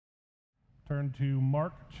Turn to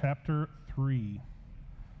Mark chapter 3.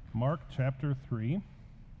 Mark chapter 3.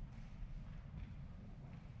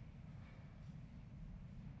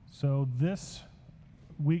 So this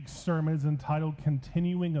week's sermon is entitled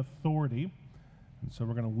Continuing Authority. And so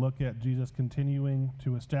we're going to look at Jesus continuing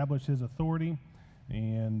to establish his authority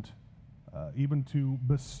and even to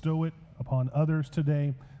bestow it upon others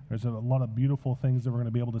today. There's a lot of beautiful things that we're going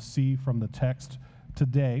to be able to see from the text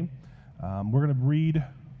today. We're going to read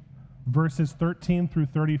verses 13 through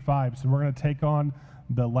 35. So we're going to take on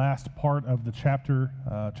the last part of the chapter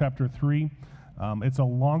 3. It's a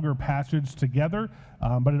longer passage together,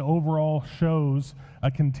 but it overall shows a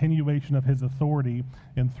continuation of his authority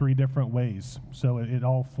in three different ways. So it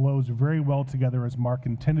all flows very well together as Mark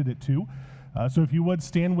intended it to. So if you would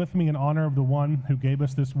stand with me in honor of the one who gave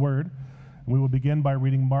us this word, we will begin by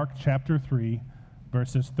reading Mark chapter 3,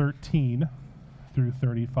 verses 13 through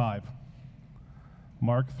 35.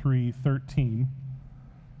 Mark 3:13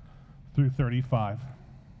 through 35.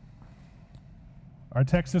 Our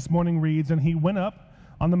text this morning reads, "And he went up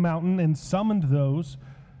on the mountain and summoned those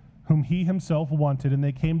whom he himself wanted, and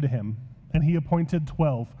they came to him. And he appointed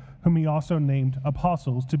 12, whom he also named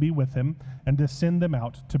apostles, to be with him, and to send them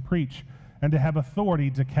out to preach, and to have authority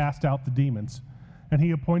to cast out the demons. And he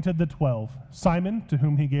appointed the 12, Simon, to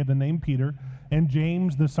whom he gave the name Peter, and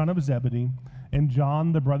James the son of Zebedee, and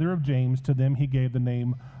John the brother of James, to them he gave the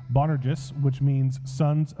name Boanerges, which means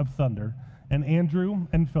sons of thunder, and Andrew,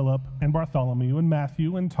 and Philip, and Bartholomew, and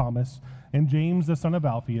Matthew, and Thomas, and James the son of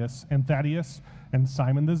Alphaeus, and Thaddeus, and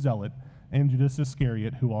Simon the Zealot, and Judas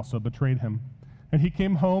Iscariot, who also betrayed him. And he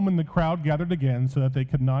came home, and the crowd gathered again, so that they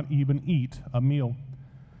could not even eat a meal.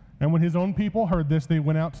 And when his own people heard this, they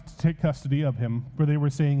went out to take custody of him, for they were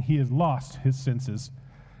saying, he has lost his senses.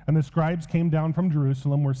 And the scribes came down from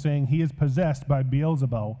Jerusalem, were saying, he is possessed by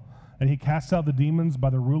Beelzebul, and he casts out the demons by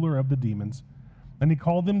the ruler of the demons. And he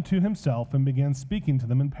called them to himself and began speaking to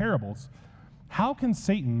them in parables. How can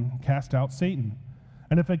Satan cast out Satan?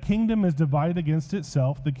 And if a kingdom is divided against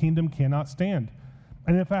itself, the kingdom cannot stand.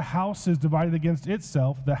 And if a house is divided against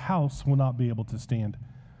itself, the house will not be able to stand.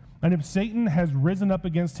 And if Satan has risen up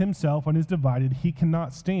against himself and is divided, he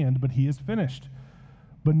cannot stand, but he is finished.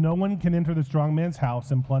 But no one can enter the strong man's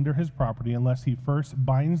house and plunder his property unless he first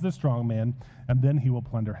binds the strong man, and then he will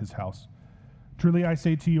plunder his house. Truly I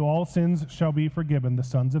say to you, all sins shall be forgiven the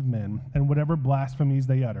sons of men, and whatever blasphemies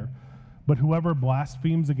they utter. But whoever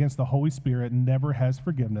blasphemes against the Holy Spirit never has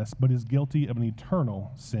forgiveness, but is guilty of an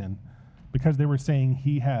eternal sin, because they were saying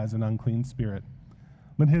he has an unclean spirit.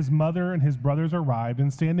 Then his mother and his brothers arrived,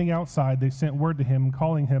 and standing outside they sent word to him,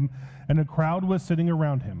 calling him, and a crowd was sitting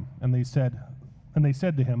around him. And they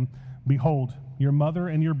said to him, Behold, your mother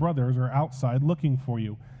and your brothers are outside looking for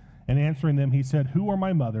you. And answering them, he said, Who are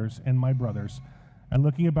my mothers and my brothers? And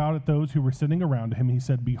looking about at those who were sitting around him, he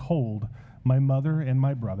said, Behold, my mother and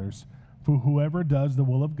my brothers. For whoever does the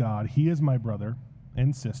will of God, he is my brother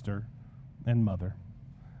and sister and mother."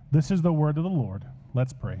 This is the word of the Lord.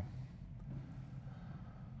 Let's pray.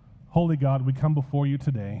 Holy God, we come before you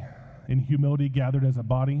today in humility, gathered as a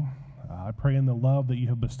body. I pray in the love that you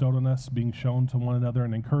have bestowed on us, being shown to one another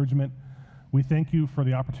in encouragement. We thank you for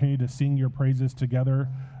the opportunity to sing your praises together,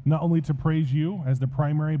 not only to praise you as the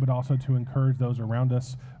primary, but also to encourage those around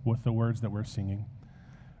us with the words that we're singing.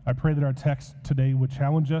 I pray that our text today would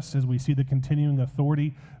challenge us as we see the continuing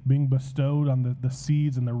authority being bestowed on the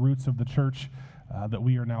seeds and the roots of the church that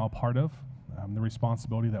we are now a part of, the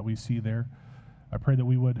responsibility that we see there. I pray that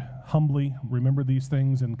we would humbly remember these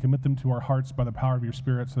things and commit them to our hearts by the power of your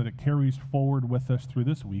Spirit so that it carries forward with us through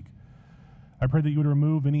this week. I pray that you would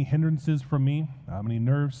remove any hindrances from me, any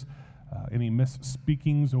nerves, any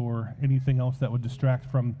misspeakings, or anything else that would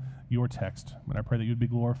distract from your text. And I pray that you'd be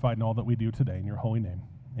glorified in all that we do today. In your holy name,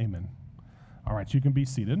 amen. All right, you can be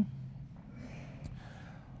seated.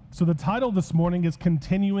 So the title this morning is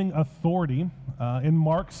Continuing Authority. In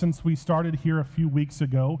Mark, since we started here a few weeks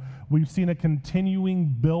ago, we've seen a continual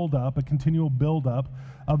build-up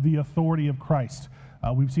of the authority of Christ.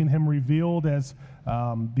 We've seen him revealed as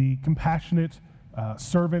the compassionate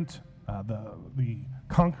servant, the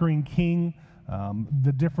conquering king,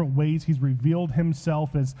 the different ways he's revealed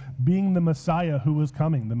himself as being the Messiah who was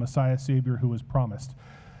coming, the Messiah Savior who was promised.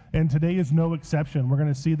 And today is no exception. We're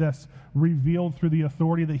going to see this revealed through the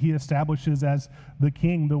authority that he establishes as the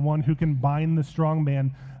king, the one who can bind the strong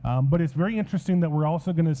man. But it's very interesting that we're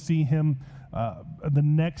also going to see him, the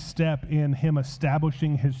next step in him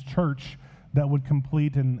establishing his church that would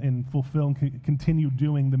complete and fulfill and continue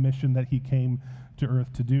doing the mission that he came to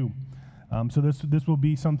earth to do. So this will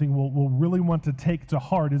be something we'll really want to take to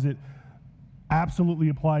heart. Is it absolutely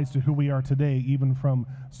applies to who we are today, even from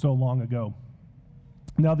so long ago.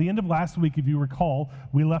 Now, the end of last week, if you recall,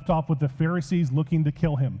 we left off with the Pharisees looking to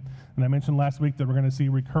kill him. And I mentioned last week that we're going to see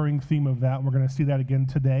a recurring theme of that. We're going to see that again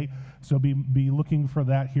today. So be looking for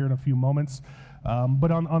that here in a few moments.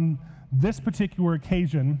 But on this particular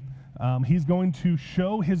occasion, he's going to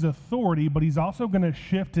show his authority, but he's also going to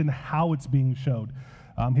shift in how it's being showed.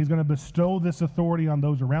 He's going to bestow this authority on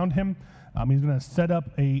those around him. He's going to set up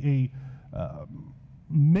a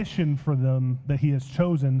mission for them that he has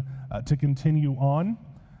chosen to continue on.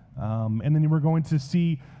 And then we're going to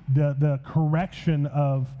see the correction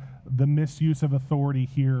of the misuse of authority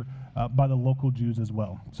here by the local Jews as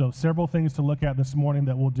well. So several things to look at this morning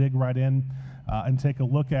that we'll dig right in and take a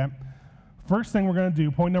look at. First thing we're going to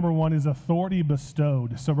do, point number 1, is authority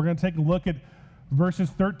bestowed. So we're going to take a look at verses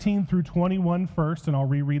 13 through 21 first, and I'll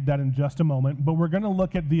reread that in just a moment. But we're going to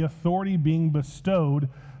look at the authority being bestowed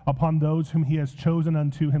upon those whom he has chosen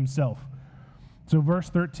unto himself. So verse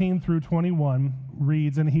 13 through 21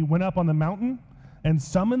 reads, "And he went up on the mountain and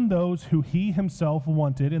summoned those who he himself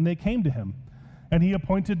wanted, and they came to him. And he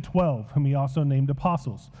appointed 12, whom he also named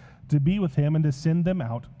apostles, to be with him and to send them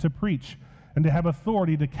out to preach, and to have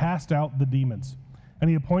authority to cast out the demons. And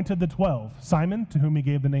he appointed the 12, Simon, to whom he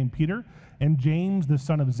gave the name Peter, and James the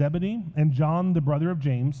son of Zebedee, and John the brother of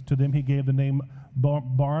James, to them he gave the name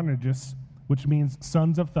Boanerges, which means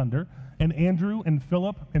sons of thunder, and Andrew, and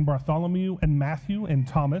Philip, and Bartholomew, and Matthew, and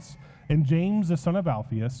Thomas, and James the son of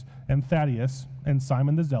Alphaeus, and Thaddeus, and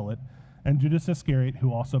Simon the Zealot, and Judas Iscariot,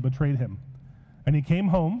 who also betrayed him. And he came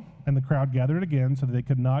home, and the crowd gathered again, so that they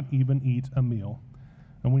could not even eat a meal.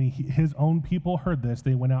 And when his own people heard this,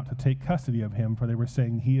 they went out to take custody of him, for they were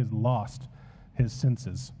saying, he has lost his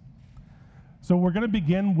senses." So we're going to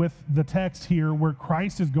begin with the text here where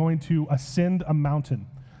Christ is going to ascend a mountain.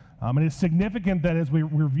 And it's significant that as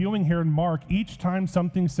we're viewing here in Mark, each time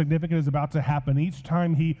something significant is about to happen, each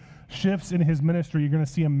time he shifts in his ministry, you're going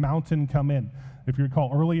to see a mountain come in. If you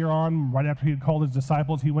recall earlier on, right after he had called his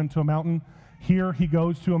disciples, he went to a mountain. Here he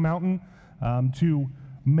goes to a mountain to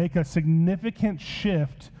make a significant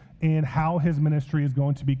shift in how his ministry is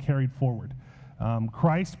going to be carried forward.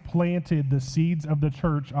 Christ planted the seeds of the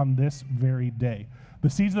church on this very day. The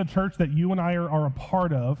seeds of the church that you and I are a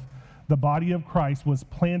part of, the body of Christ, was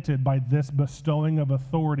planted by this bestowing of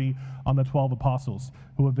authority on the 12 apostles,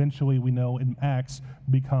 who eventually, we know in Acts,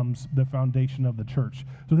 becomes the foundation of the church.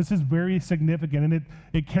 So this is very significant, and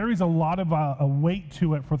it carries a lot of a weight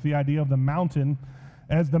to it for the idea of the mountain,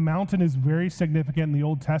 as the mountain is very significant in the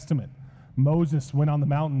Old Testament. Moses went on the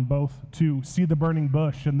mountain both to see the burning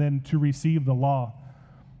bush and then to receive the law.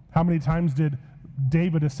 How many times did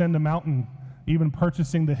David ascend a mountain, even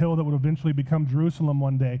purchasing the hill that would eventually become Jerusalem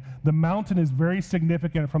one day? The mountain is very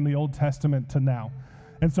significant from the Old Testament to now.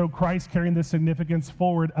 And so Christ, carrying this significance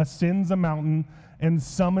forward, ascends a mountain and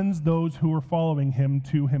summons those who are following him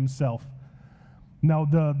to himself. Now,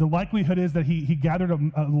 the likelihood is that he gathered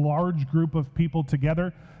a large group of people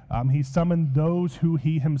together. He summoned those who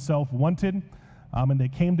he himself wanted, and they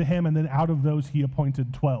came to him, and then out of those he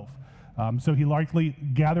appointed 12. So he likely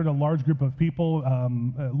gathered a large group of people,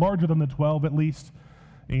 larger than the 12 at least,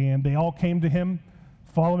 and they all came to him,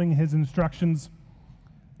 following his instructions.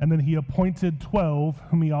 And then he appointed 12,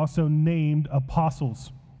 whom he also named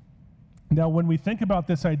apostles. Now, when we think about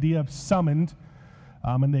this idea of summoned,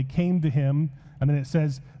 and they came to him, and then it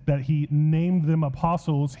says that he named them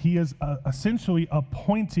apostles, he is essentially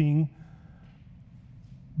appointing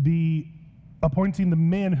the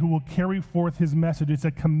men who will carry forth his message. It's a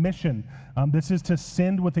commission. This is to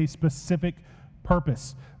send with a specific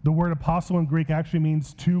purpose. The word apostle in Greek actually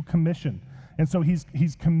means to commission. And so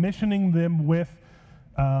he's commissioning them with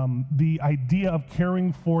the idea of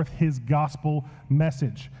carrying forth his gospel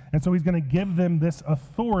message. And so he's going to give them this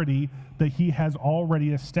authority that he has already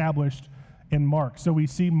established in Mark. So we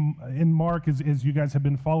see in Mark, as you guys have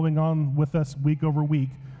been following on with us week over week,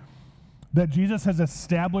 that Jesus has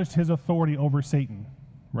established his authority over Satan,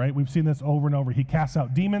 right? We've seen this over and over. He casts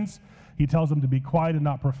out demons. He tells them to be quiet and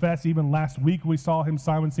not profess. Even last week we saw him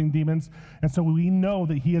silencing demons. And so we know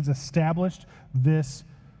that he has established this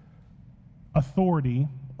authority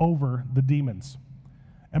over the demons.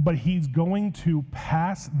 But he's going to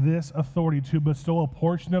pass this authority, to bestow a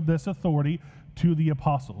portion of this authority to the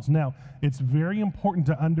apostles. Now, it's very important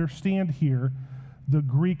to understand here the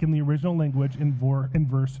Greek in the original language in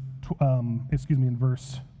verse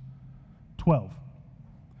 12.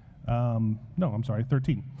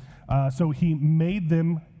 13. So he made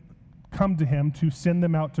them come to him to send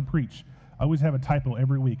them out to preach. I always have a typo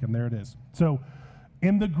every week, and there it is. So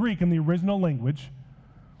in the Greek, in the original language,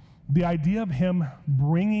 the idea of him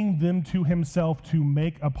bringing them to himself to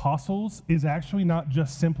make apostles is actually not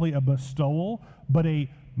just simply a bestowal, but a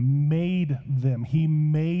made them. He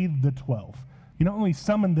made the 12. He not only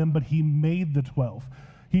summoned them, but he made the 12.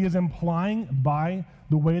 He is implying by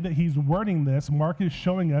the way that he's wording this, Mark is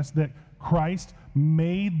showing us that Christ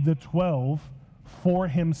made the 12 for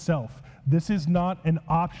himself. This is not an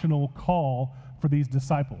optional call for these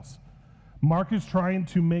disciples. Mark is trying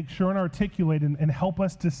to make sure and articulate and help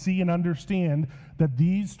us to see and understand that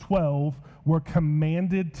these 12 were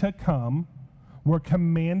commanded to come, were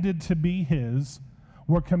commanded to be his,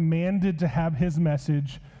 were commanded to have his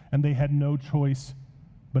message, and they had no choice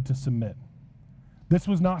but to submit. This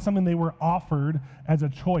was not something they were offered as a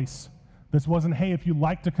choice. This wasn't, hey, if you'd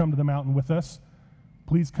like to come to the mountain with us,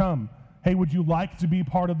 please come. Hey, would you like to be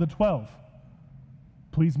part of the 12?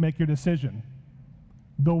 Please make your decision.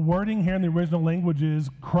 The wording here in the original language is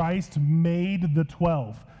Christ made the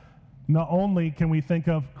 12. Not only can we think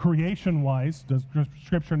of creation-wise, does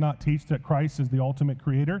Scripture not teach that Christ is the ultimate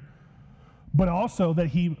creator, but also that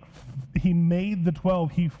he made the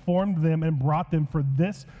 12, he formed them and brought them for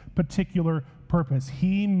this particular purpose.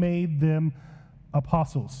 He made them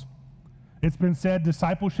apostles. It's been said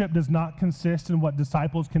discipleship does not consist in what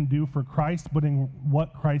disciples can do for Christ, but in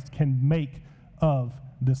what Christ can make of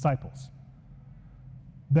disciples.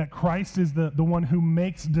 That Christ is the one who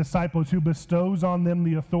makes disciples, who bestows on them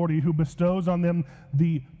the authority, who bestows on them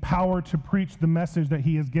the power to preach the message that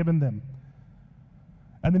he has given them.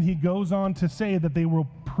 And then he goes on to say that they will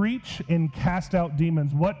preach and cast out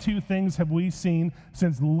demons. What two things have we seen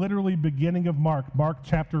since literally beginning of Mark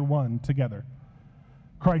chapter 1 together?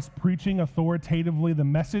 Christ preaching authoritatively the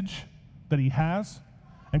message that he has,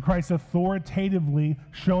 and Christ authoritatively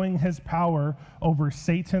showing his power over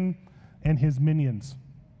Satan and his minions.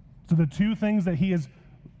 So the two things that he has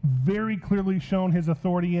very clearly shown his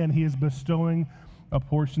authority in, he is bestowing a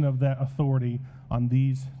portion of that authority on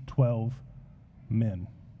these 12 men.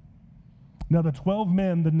 Now the 12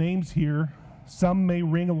 men, the names here, some may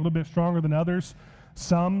ring a little bit stronger than others.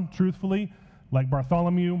 Some, truthfully, like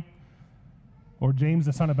Bartholomew, or James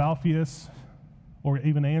the son of Alphaeus, or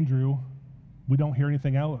even Andrew, we don't hear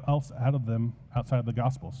anything else out of them outside of the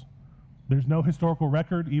Gospels. There's no historical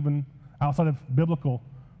record, even outside of biblical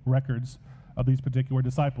records, of these particular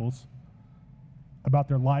disciples about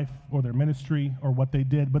their life or their ministry or what they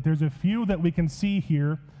did. But there's a few that we can see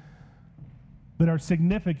here that are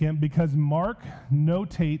significant because Mark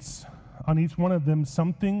notates on each one of them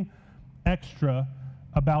something extra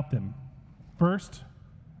about them. First,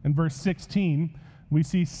 in verse 16, we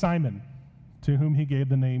see Simon, to whom he gave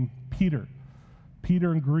the name Peter.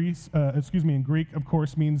 Peter in Greek, of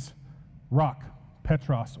course, means rock,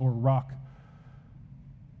 Petros, or rock.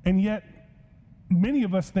 And yet, many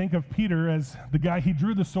of us think of Peter as the guy, he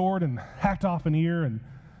drew the sword and hacked off an ear, and,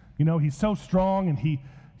 he's so strong, and he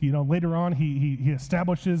later on, he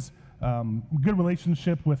establishes good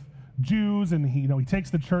relationship with Jews, and he takes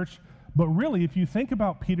the church. But really, if you think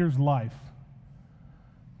about Peter's life,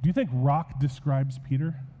 do you think rock describes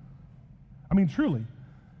Peter? I mean, truly,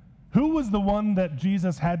 who was the one that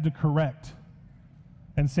Jesus had to correct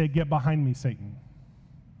and say, "Get behind me, Satan"?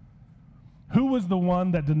 Who was the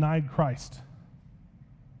one that denied Christ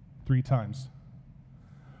 3 times?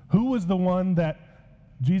 Who was the one that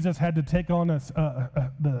Jesus had to take on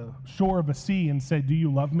the shore of a sea and say, "Do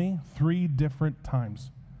you love me?" 3 different times.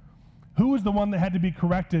 Who was the one that had to be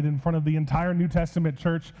corrected in front of the entire New Testament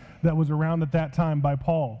church that was around at that time by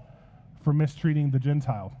Paul for mistreating the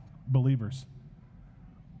Gentile believers?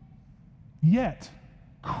 Yet,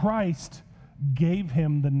 Christ gave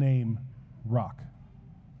him the name Rock.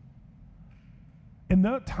 In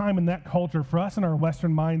that time, in that culture, for us in our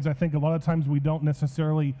Western minds, I think a lot of times we don't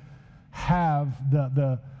necessarily have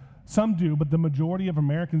some do, but the majority of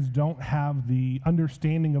Americans don't have the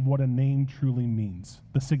understanding of what a name truly means,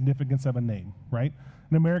 the significance of a name, right?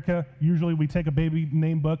 In America, usually we take a baby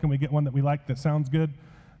name book and we get one that we like that sounds good,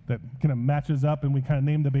 that kind of matches up, and we kind of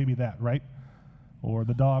name the baby that, right? Or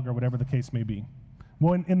the dog, or whatever the case may be.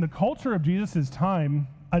 Well, in the culture of Jesus' time,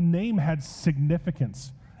 a name had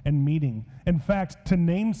significance and meaning. In fact, to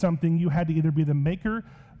name something, you had to either be the maker,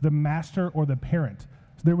 the master, or the parent.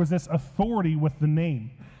 So there was this authority with the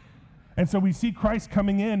name. And so we see Christ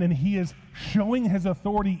coming in, and he is showing his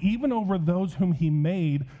authority even over those whom he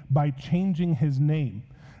made by changing his name.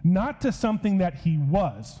 Not to something that he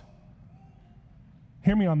was.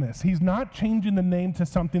 Hear me on this. He's not changing the name to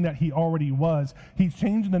something that he already was. He's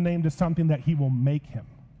changing the name to something that he will make him.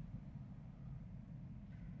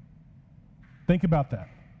 Think about that.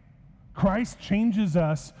 Christ changes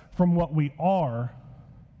us from what we are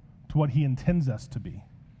to what he intends us to be.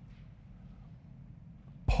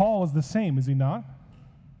 Paul is the same, is he not?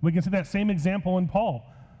 We can see that same example in Paul.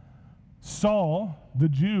 Saul, the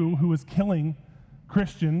Jew who was killing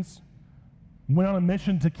Christians, went on a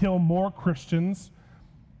mission to kill more Christians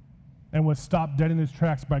and was stopped dead in his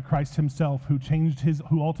tracks by Christ himself, who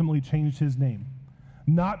ultimately changed his name.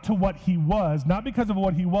 Not to what he was, not because of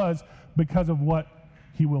what he was, because of what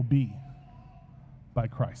he will be by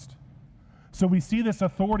Christ. So we see this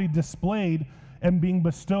authority displayed and being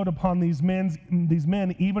bestowed upon these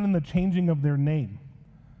men, even in the changing of their name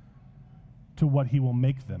to what he will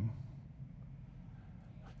make them.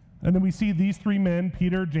 And then we see these three men,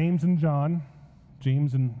 Peter, James, and John.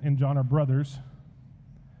 James and John are brothers,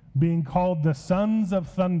 being called the sons of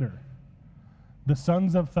thunder. The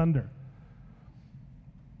sons of thunder.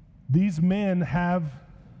 These men have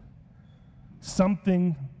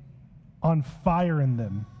something on fire in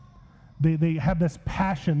them. They have this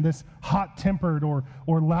passion, this hot-tempered or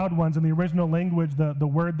loud ones. In the original language, the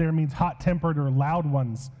word there means hot-tempered or loud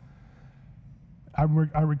ones. I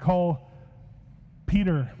recall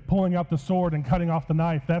Peter pulling out the sword and cutting off the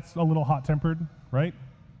knife. That's a little hot-tempered, right?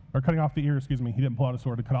 Or cutting off the ear, excuse me. He didn't pull out a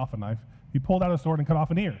sword to cut off a knife. He pulled out a sword and cut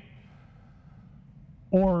off an ear.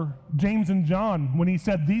 Or James and John, when he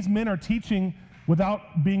said, these men are teaching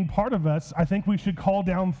without being part of us, I think we should call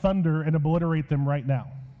down thunder and obliterate them right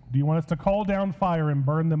now. Do you want us to call down fire and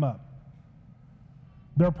burn them up?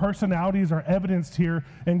 Their personalities are evidenced here,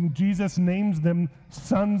 and Jesus names them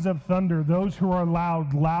sons of thunder, those who are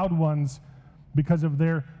loud ones, because of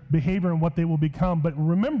their behavior and what they will become. But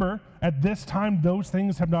remember, at this time, those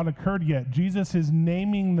things have not occurred yet. Jesus is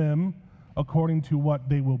naming them according to what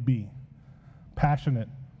they will be. Passionate,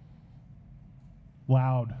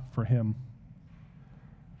 loud for him.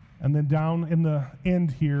 And then down in the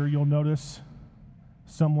end here, you'll notice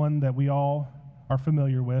someone that we all are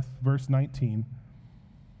familiar with, verse 19.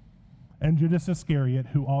 And Judas Iscariot,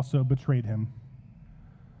 who also betrayed him.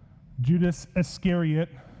 Judas Iscariot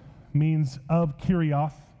means of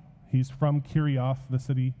Kerioth. He's from Kerioth, the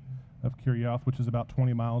city of Kerioth, which is about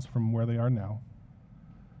 20 miles from where they are now.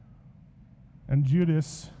 And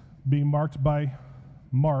Judas being marked by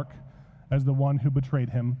Mark as the one who betrayed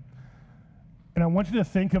him. And I want you to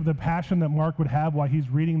think of the passion that Mark would have while he's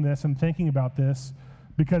reading this and thinking about this,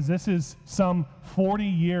 because this is some 40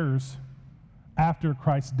 years after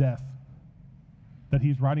Christ's death that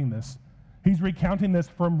he's writing this. He's recounting this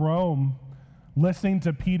from Rome, listening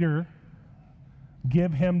to Peter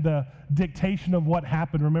give him the dictation of what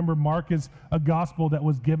happened. Remember, Mark is a gospel that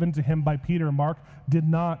was given to him by Peter. Mark did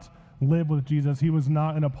not live with Jesus. He was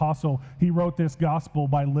not an apostle. He wrote this gospel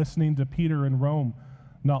by listening to Peter in Rome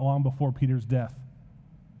not long before Peter's death.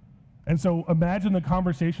 And so imagine the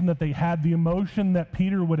conversation that they had, the emotion that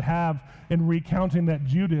Peter would have in recounting that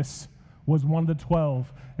Judas was one of the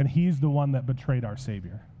 12, and he's the one that betrayed our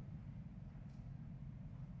Savior.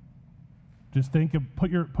 Just think of,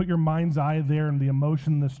 put your mind's eye there and the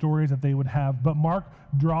emotion, the stories that they would have. But Mark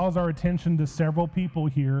draws our attention to several people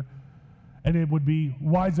here, and it would be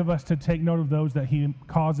wise of us to take note of those that he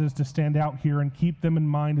causes to stand out here and keep them in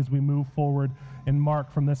mind as we move forward in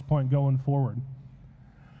Mark from this point going forward.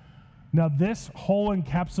 Now, this whole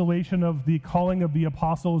encapsulation of the calling of the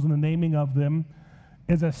apostles and the naming of them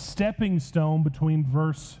is a stepping stone between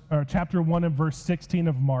chapter 1 and verse 16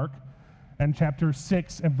 of Mark and chapter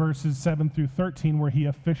 6 and verses 7 through 13, where he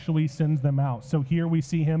officially sends them out. So here we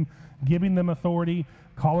see him giving them authority,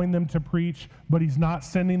 calling them to preach, but he's not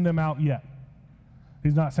sending them out yet.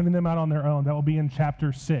 He's not sending them out on their own. That will be in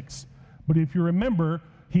chapter 6. But if you remember,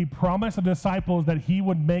 he promised the disciples that he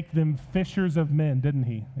would make them fishers of men, didn't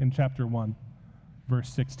he, in chapter 1, verse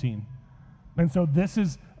 16. And so this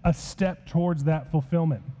is a step towards that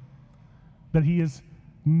fulfillment, that he is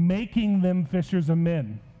making them fishers of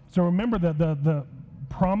men. So remember that the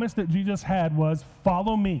promise that Jesus had was,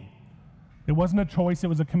 follow me. It wasn't a choice, it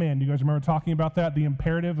was a command. You guys remember talking about that? The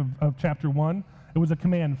imperative of chapter 1? It was a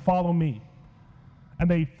command, follow me. And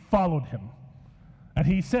they followed him. And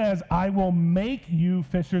he says, I will make you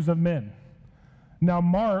fishers of men. Now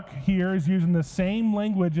Mark here is using the same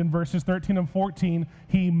language in verses 13 and 14.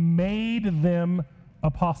 He made them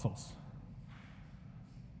apostles.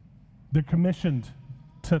 They're commissioned,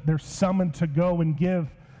 they're summoned to go and give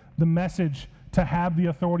the message, to have the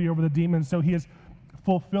authority over the demons. So he is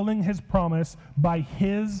fulfilling his promise by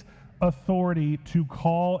his authority to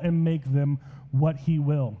call and make them what he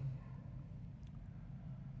will.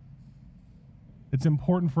 It's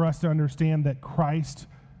important for us to understand that Christ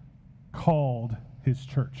called his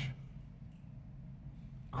church.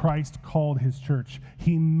 Christ called his church.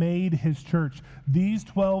 He made his church. These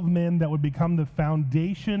 12 men that would become the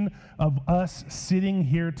foundation of us sitting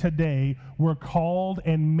here today were called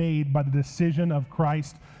and made by the decision of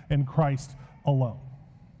Christ and Christ alone.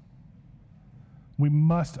 We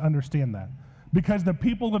must understand that, because the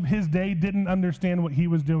people of his day didn't understand what he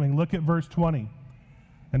was doing. Look at verse 20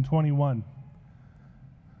 and 21.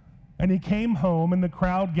 And he came home, and the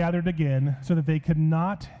crowd gathered again, so that they could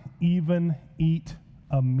not even eat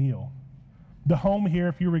a meal. The home here,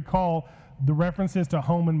 if you recall, the references to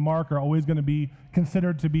home in Mark are always going to be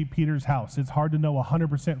considered to be Peter's house. It's hard to know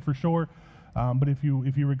 100% for sure, but if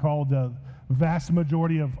you recall, the vast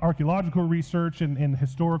majority of archaeological research and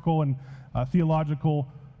historical and theological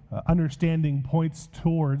understanding points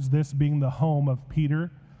towards this being the home of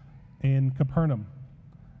Peter in Capernaum.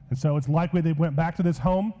 And so it's likely they went back to this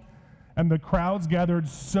home, and the crowds gathered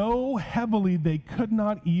so heavily they could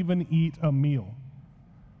not even eat a meal.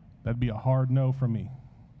 That'd be a hard no for me.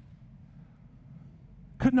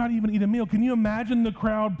 Could not even eat a meal. Can you imagine the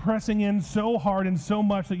crowd pressing in so hard and so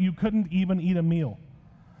much that you couldn't even eat a meal?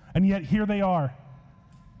 And yet here they are.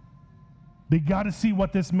 They got to see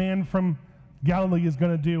what this man from Galilee is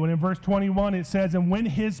going to do. And in verse 21 it says, and when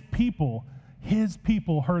his people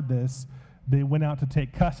heard this, they went out to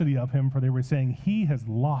take custody of him, for they were saying, he has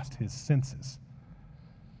lost his senses.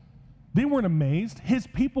 They weren't amazed. His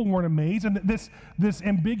people weren't amazed. And this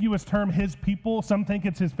ambiguous term, his people, some think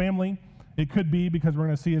it's his family. It could be, because we're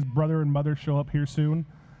going to see his brother and mother show up here soon.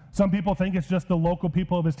 Some people think it's just the local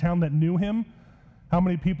people of his town that knew him. How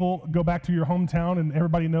many people go back to your hometown and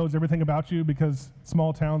everybody knows everything about you because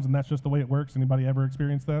small towns, and that's just the way it works? Anybody ever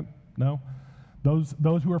experienced that? No? Those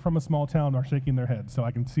who are from a small town are shaking their heads. So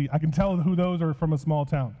I can tell who those are from a small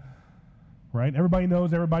town. Right? Everybody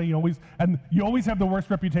knows everybody. You always have the worst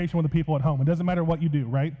reputation with the people at home. It doesn't matter what you do,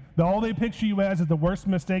 right? All they picture you as is the worst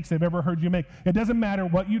mistakes they've ever heard you make. It doesn't matter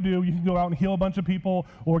what you do. You can go out and heal a bunch of people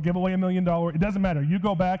or give away $1 million. It doesn't matter. You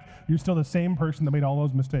go back, you're still the same person that made all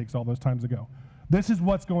those mistakes all those times ago. This is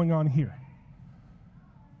what's going on here.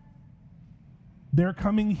 They're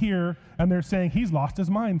coming here and they're saying, he's lost his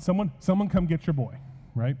mind. Someone come get your boy,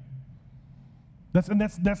 right? That's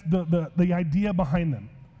the idea behind them.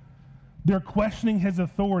 They're questioning his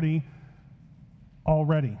authority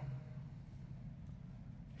already.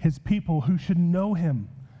 His people who should know him,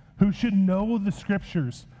 who should know the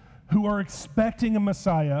scriptures, who are expecting a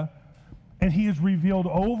Messiah, and he has revealed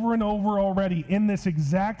over and over already in this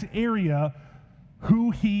exact area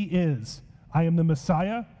who he is. I am the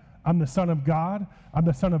Messiah. I'm the Son of God. I'm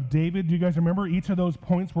the Son of David. Do you guys remember each of those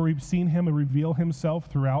points where we've seen him reveal himself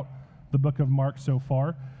throughout the book of Mark so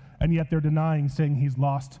far? And yet they're denying, saying he's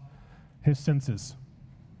lost his senses.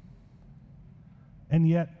 And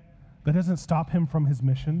yet, that doesn't stop him from his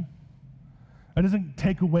mission. That doesn't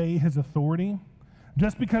take away his authority.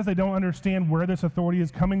 Just because they don't understand where this authority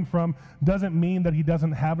is coming from doesn't mean that he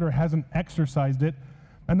doesn't have it or hasn't exercised it.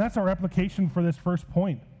 And that's our application for this first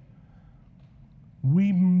point.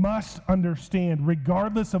 We must understand,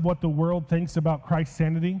 regardless of what the world thinks about Christ's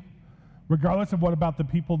sanity, regardless of what about the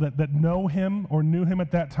people that know him or knew him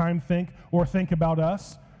at that time think about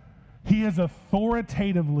us, he is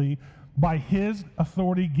authoritatively, by his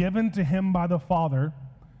authority given to him by the Father,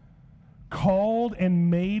 called and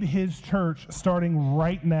made his church starting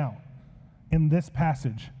right now in this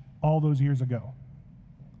passage all those years ago.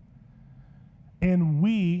 And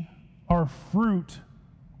we are a fruit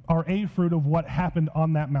of what happened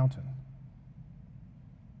on that mountain.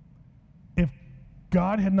 If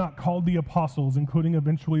God had not called the apostles, including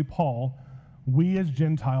eventually Paul, we as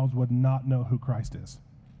Gentiles would not know who Christ is.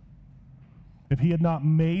 If he had not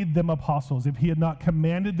made them apostles, if he had not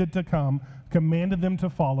commanded them to come, commanded them to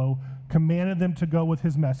follow, commanded them to go with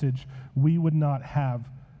his message, we would not have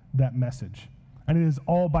that message. And it is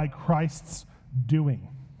all by Christ's doing.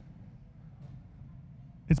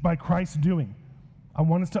 It's by Christ's doing. I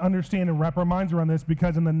want us to understand and wrap our minds around this,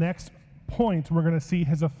 because in the next point, we're going to see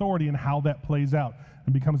his authority and how that plays out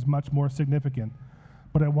and becomes much more significant.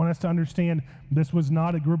 But I want us to understand this was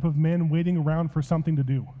not a group of men waiting around for something to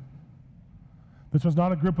do. This was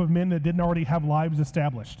not a group of men that didn't already have lives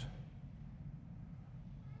established.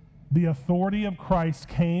 The authority of Christ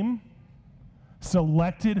came,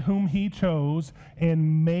 selected whom he chose,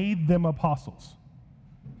 and made them apostles,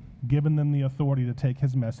 given them the authority to take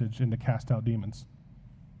his message and to cast out demons.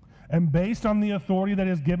 And based on the authority that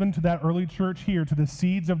is given to that early church here, to the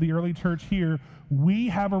seeds of the early church here, we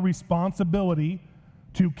have a responsibility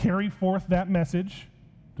to carry forth that message,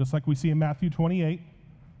 just like we see in Matthew 28.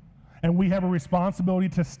 And we have a responsibility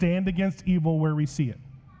to stand against evil where we see it.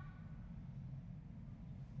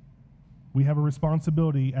 we have a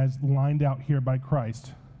responsibility as lined out here by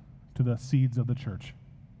Christ to the seeds of the church.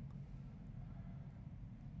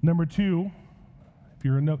 Number 2, if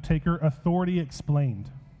you're a note taker, authority explained.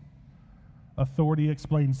 Authority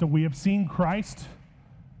explained. So we have seen Christ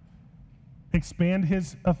expand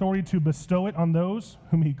his authority to bestow it on those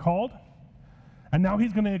whom he called. And now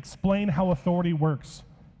he's going to explain how authority works.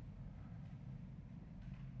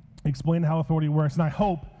 Explain how authority works. And I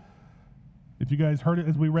hope, if you guys heard it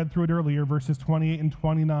as we read through it earlier, verses 28 and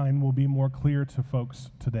 29 will be more clear to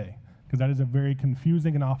folks today, because that is a very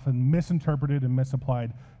confusing and often misinterpreted and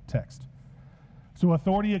misapplied text. So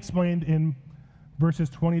authority explained in verses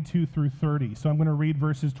 22 through 30. So I'm going to read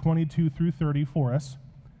verses 22 through 30 for us.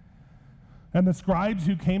 And the scribes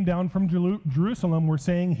who came down from Jerusalem were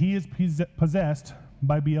saying, he is possessed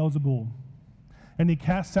by Beelzebul, and he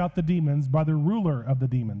casts out the demons by the ruler of the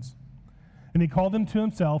demons. And he called them to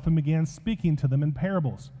himself and began speaking to them in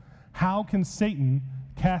parables. How can Satan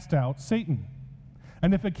cast out Satan?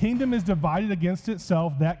 And if a kingdom is divided against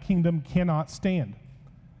itself, that kingdom cannot stand.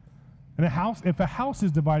 And if a house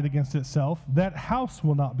is divided against itself, that house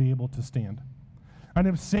will not be able to stand. And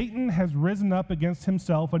if Satan has risen up against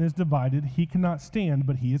himself and is divided, he cannot stand,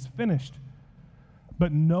 but he is finished.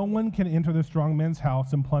 But no one can enter the strong man's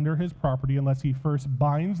house and plunder his property unless he first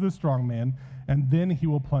binds the strong man, and then he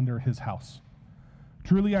will plunder his house.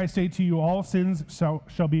 Truly I say to you, all sins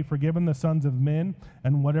shall be forgiven the sons of men,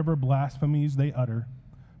 and whatever blasphemies they utter.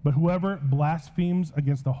 But whoever blasphemes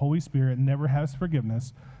against the Holy Spirit never has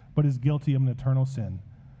forgiveness, but is guilty of an eternal sin,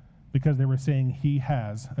 because they were saying he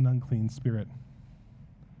has an unclean spirit.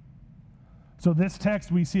 So this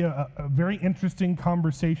text, we see a very interesting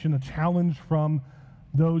conversation, a challenge from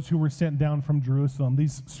those who were sent down from Jerusalem.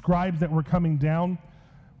 These scribes that were coming down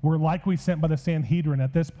were likely sent by the Sanhedrin.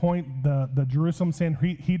 At this point, the Jerusalem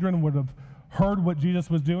Sanhedrin would have heard what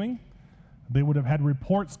Jesus was doing. They would have had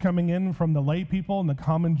reports coming in from the lay people and the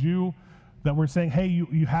common Jew that were saying, hey,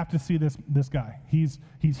 you have to see this guy. He's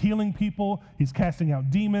healing people. He's casting out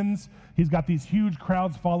demons. He's got these huge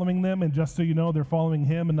crowds following them, and just so you know, they're following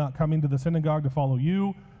him and not coming to the synagogue to follow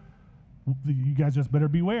you. You guys just better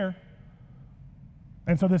beware.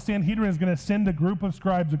 And so the Sanhedrin is going to send a group of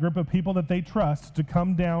scribes, a group of people that they trust, to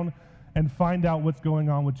come down and find out what's going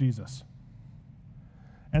on with Jesus.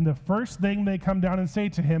 And the first thing they come down and say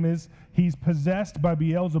to him is, he's possessed by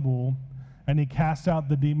Beelzebul, and he casts out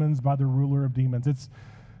the demons by the ruler of demons. It's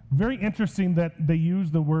very interesting that they use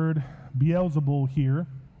the word Beelzebul here,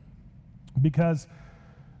 because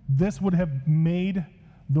this would have made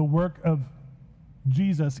the work of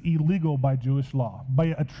Jesus illegal by Jewish law.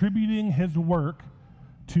 By attributing his work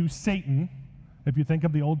to Satan, if you think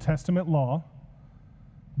of the Old Testament law,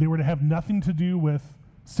 they were to have nothing to do with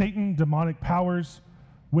Satan, demonic powers,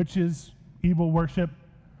 witches, evil worship.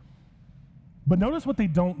 But notice what they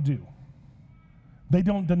don't do. They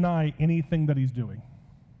don't deny anything that he's doing.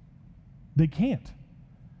 They can't.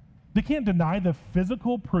 They can't deny the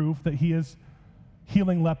physical proof that he is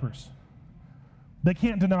healing lepers. They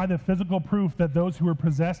can't deny the physical proof that those who are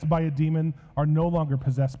possessed by a demon are no longer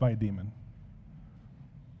possessed by a demon.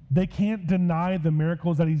 They can't deny the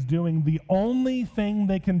miracles that he's doing. The only thing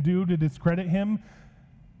they can do to discredit him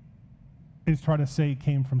is try to say it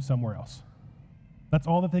came from somewhere else. That's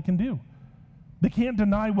all that they can do. They can't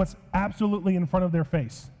deny what's absolutely in front of their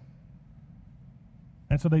face.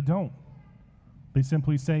 And so they don't. They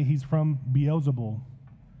simply say he's from Beelzebul.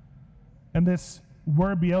 And this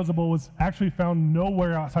word Beelzebul was actually found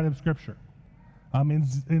nowhere outside of Scripture.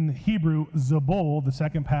 In Hebrew, Zebul, the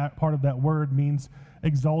second part of that word, means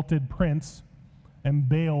exalted prince, and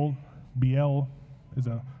Beel is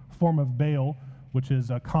a form of Baal, which is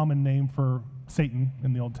a common name for Satan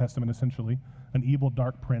in the Old Testament, essentially, an evil,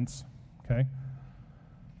 dark prince. Okay?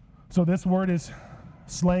 So this word is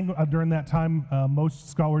slang during that time. Most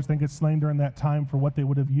scholars think it's slang during that time for what they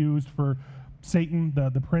would have used for Satan,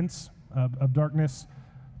 the prince of darkness.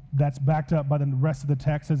 That's backed up by the rest of the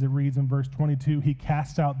text as it reads in verse 22. He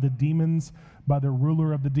casts out the demons by the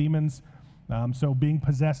ruler of the demons. So being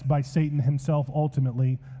possessed by Satan himself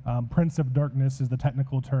ultimately. Prince of darkness is the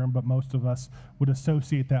technical term, but most of us would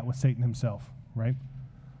associate that with Satan himself, right?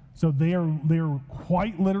 So they are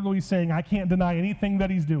quite literally saying, I can't deny anything that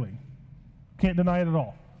he's doing. Can't deny it at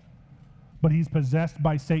all. But he's possessed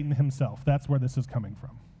by Satan himself. That's where this is coming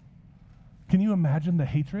from. Can you imagine the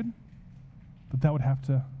hatred that would have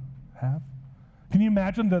to have? Can you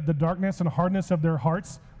imagine the darkness and hardness of their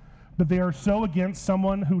hearts, that they are so against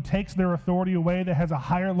someone who takes their authority away, that has a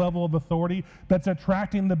higher level of authority, that's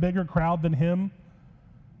attracting the bigger crowd than him,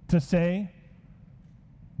 to say,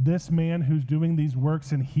 this man who's doing these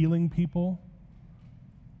works and healing people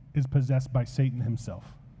is possessed by Satan himself.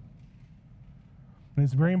 And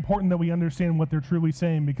it's very important that we understand what they're truly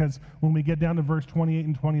saying, because when we get down to verse 28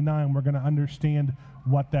 and 29, we're going to understand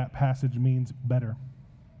what that passage means better.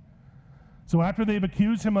 So after they've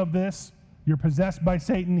accused him of this, you're possessed by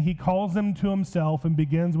Satan, he calls them to himself and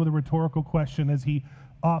begins with a rhetorical question, as he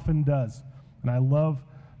often does. And I love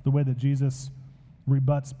the way that Jesus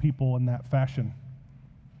rebuts people in that fashion.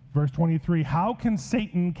 Verse 23, how can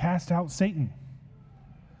Satan cast out Satan?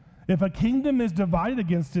 If a kingdom is divided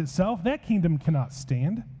against itself, that kingdom cannot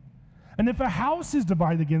stand. And if a house is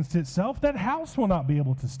divided against itself, that house will not be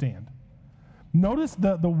able to stand. Notice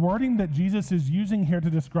the wording that Jesus is using here to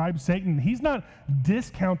describe Satan. He's not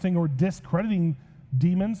discounting or discrediting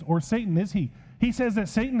demons or Satan, is he? He says that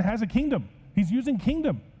Satan has a kingdom. He's using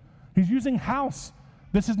kingdom. He's using house.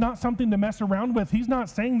 This is not something to mess around with. He's not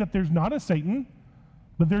saying that there's not a Satan,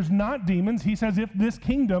 but there's not demons. He says if this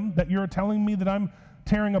kingdom that you're telling me that I'm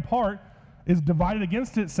tearing apart is divided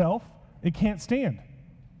against itself, it can't stand.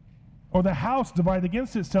 Or the house divided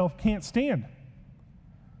against itself can't stand.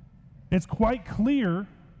 It's quite clear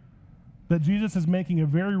that Jesus is making a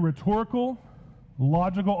very rhetorical,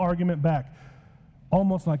 logical argument back.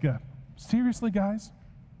 Almost like a, seriously, guys?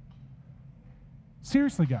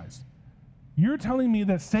 Seriously, guys? You're telling me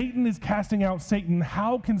that Satan is casting out Satan.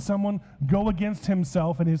 How can someone go against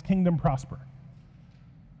himself and his kingdom prosper?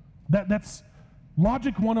 That's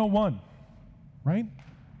Logic 101, right?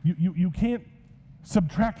 You can't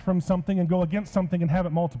subtract from something and go against something and have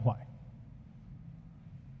it multiply.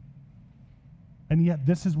 And yet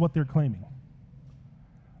this is what they're claiming.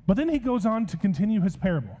 But then he goes on to continue his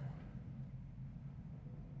parable.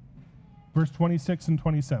 Verse 26 and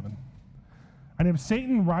 27. And if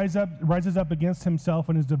Satan rises up against himself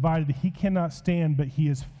and is divided, he cannot stand, but he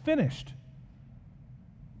is finished.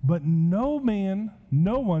 But no one,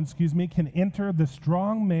 can enter the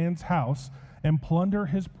strong man's house and plunder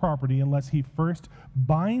his property unless he first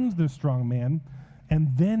binds the strong man,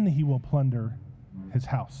 and then he will plunder his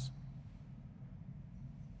house.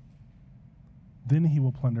 Then he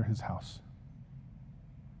will plunder his house.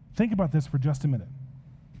 Think about this for just a minute.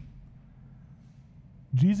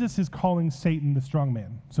 Jesus is calling Satan the strong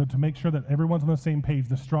man. So to make sure that everyone's on the same page,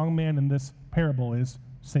 the strong man in this parable is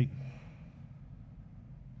Satan.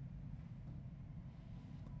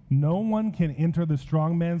 No one can enter the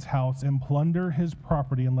strong man's house and plunder his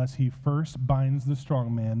property unless he first binds the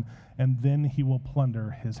strong man, and then he will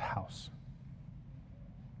plunder his house.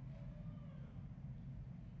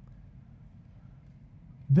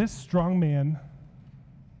 This strong man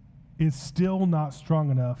is still not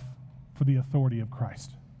strong enough for the authority of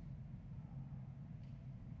Christ.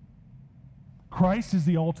 Christ is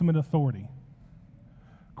the ultimate authority.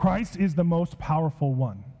 Christ is the most powerful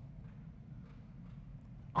one.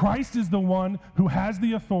 Christ is the one who has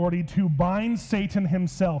the authority to bind Satan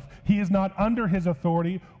himself. He is not under his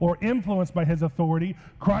authority or influenced by his authority.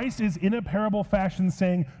 Christ is in a parable fashion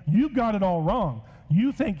saying, you got it all wrong.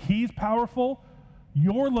 You think he's powerful?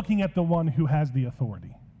 You're looking at the one who has the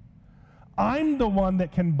authority. I'm the one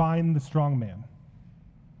that can bind the strong man.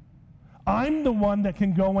 I'm the one that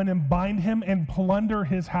can go in and bind him and plunder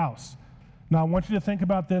his house. Now, I want you to think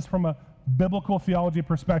about this from a biblical theology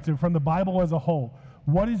perspective, from the Bible as a whole.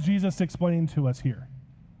 What is Jesus explaining to us here?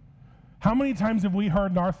 How many times have we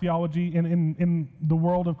heard in our theology, in the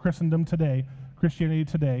world of Christendom today, Christianity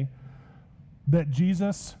today, that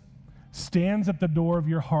Jesus stands at the door of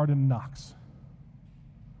your heart and knocks,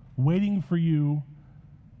 waiting for you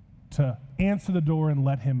to answer the door and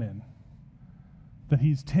let him in? That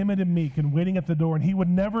he's timid and meek and waiting at the door, and he would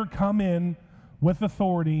never come in with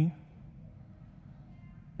authority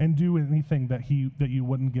and do anything that you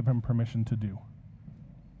wouldn't give him permission to do.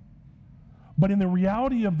 But in the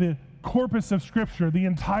reality of the corpus of Scripture, the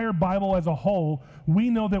entire Bible as a whole, we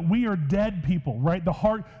know that we are dead people, right? The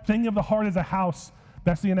heart, thinking of the heart as a house,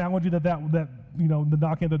 that's the analogy that the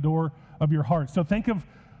knocking at the door of your heart. So think of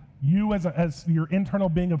you as your internal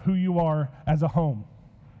being of who you are as a home.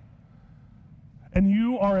 And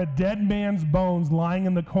you are a dead man's bones lying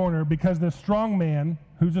in the corner because the strong man,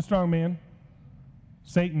 who's the strong man?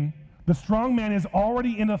 Satan. The strong man is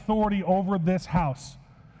already in authority over this house.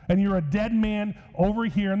 And you're a dead man over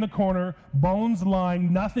here in the corner, bones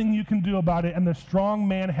lying, nothing you can do about it, and the strong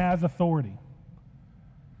man has authority.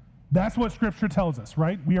 That's what Scripture tells us,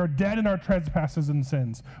 right? We are dead in our trespasses and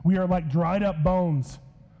sins. We are like dried up bones.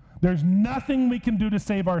 There's nothing we can do to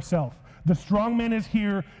save ourselves. The strong man is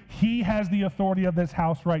here. He has the authority of this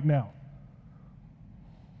house right now.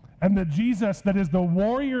 And the Jesus that is the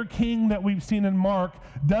warrior king that we've seen in Mark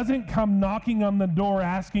doesn't come knocking on the door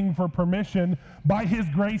asking for permission. By his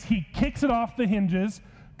grace, he kicks it off the hinges,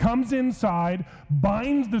 comes inside,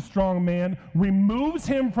 binds the strong man, removes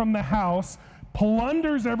him from the house,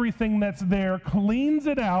 plunders everything that's there, cleans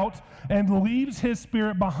it out, and leaves his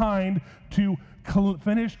spirit behind to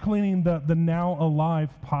finish cleaning the now alive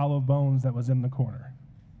pile of bones that was in the corner.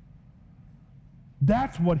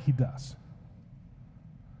 That's what he does.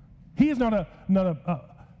 He is not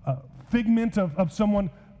a figment of someone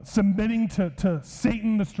submitting to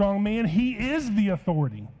Satan, the strong man. He is the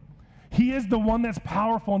authority. He is the one that's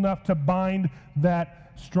powerful enough to bind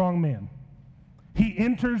that strong man. He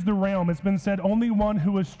enters the realm. It's been said only one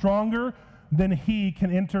who is stronger than he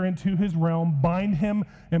can enter into his realm, bind him,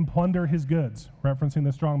 and plunder his goods, referencing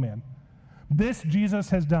the strong man. This Jesus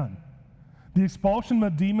has done. The expulsion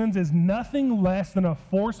of demons is nothing less than a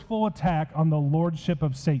forceful attack on the lordship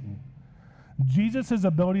of Satan. Jesus'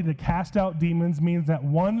 ability to cast out demons means that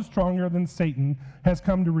one stronger than Satan has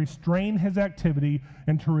come to restrain his activity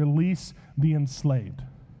and to release the enslaved.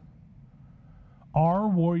 Our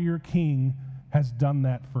warrior king has done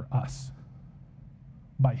that for us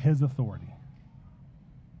by his authority.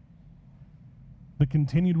 The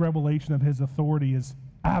continued revelation of his authority is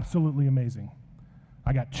absolutely amazing.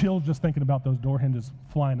 I got chills just thinking about those door hinges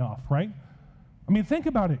flying off, right? I mean, think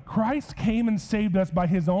about it. Christ came and saved us by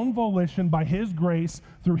his own volition, by his grace,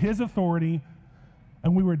 through his authority,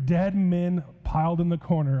 and we were dead men piled in the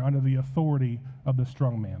corner under the authority of the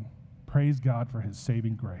strong man. Praise God for his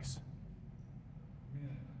saving grace.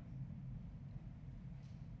 Amen.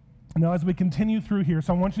 Now, as we continue through here,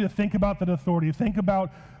 so I want you to think about that authority. Think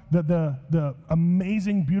about the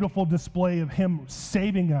amazing, beautiful display of him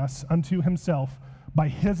saving us unto himself by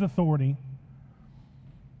his authority.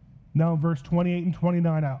 Now, in verse 28 and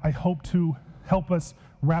 29, I hope to help us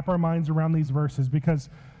wrap our minds around these verses, because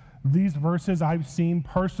these verses I've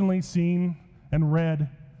personally seen and read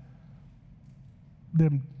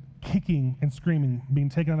them kicking and screaming, being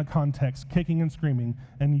taken out of context, kicking and screaming,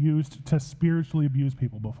 and used to spiritually abuse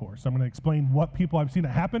people before. So I'm going to explain what people I've seen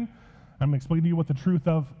it happen. I'm going to explain to you what the truth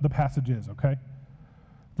of the passage is, okay?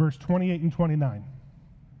 Verse 28 and 29.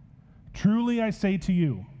 Truly I say to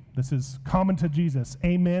you, this is common to Jesus.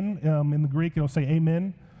 Amen. In the Greek, it'll say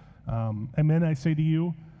amen. Amen, I say to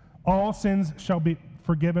you, all sins shall be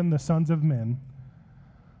forgiven the sons of men,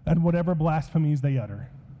 and whatever blasphemies they utter.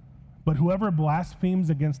 But whoever blasphemes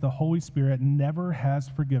against the Holy Spirit never has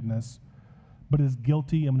forgiveness, but is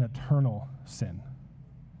guilty of an eternal sin.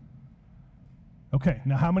 Okay,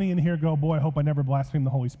 now how many in here go, boy, I hope I never blaspheme the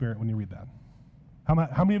Holy Spirit when you read that? How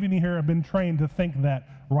many of you in here have been trained to think that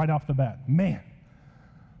right off the bat? Man,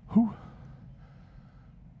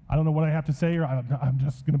 I don't know what I have to say, or I'm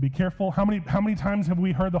just going to be careful. How many times have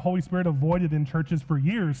we heard the Holy Spirit avoided in churches for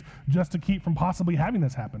years just to keep from possibly having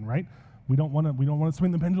this happen, right? We don't want to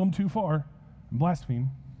swing the pendulum too far and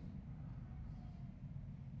blaspheme.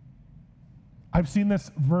 I've seen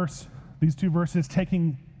these two verses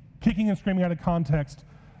kicking and screaming out of context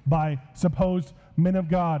by supposed men of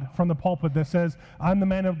God from the pulpit that says, I'm the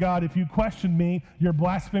man of God. If you question me, you're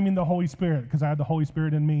blaspheming the Holy Spirit, because I have the Holy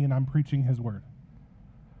Spirit in me and I'm preaching his word.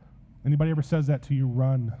 Anybody ever says that to you,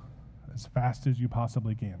 run as fast as you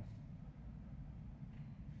possibly can.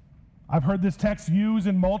 I've heard this text used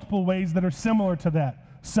in multiple ways that are similar to that,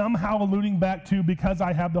 somehow alluding back to, because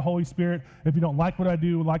I have the Holy Spirit, if you don't like what I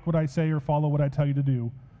do, like what I say, or follow what I tell you to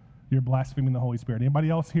do, you're blaspheming the Holy Spirit. Anybody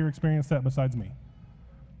else here experience that besides me?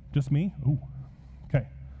 Just me? Ooh, okay.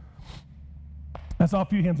 I saw a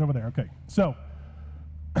few hands over there. Okay, so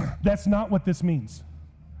that's not what this means.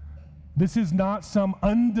 This is not some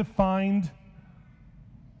undefined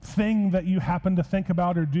thing that you happen to think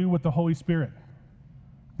about or do with the Holy Spirit.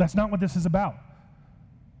 That's not what this is about.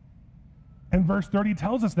 And verse 30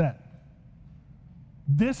 tells us that.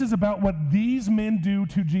 This is about what these men do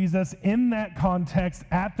to Jesus in that context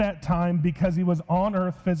at that time, because he was on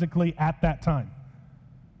earth physically at that time.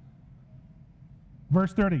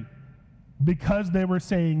 Verse 30, because they were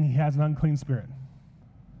saying he has an unclean spirit.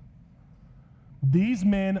 These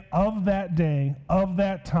men of that day, of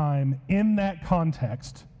that time, in that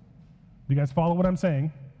context, do you guys follow what I'm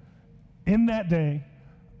saying? In that day,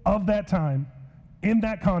 of that time, in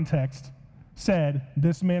that context, said,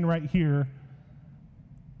 this man right here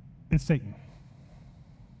is Satan.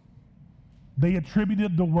 They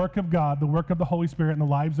attributed the work of God, the work of the Holy Spirit in the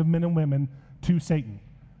lives of men and women to Satan.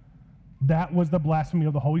 That was the blasphemy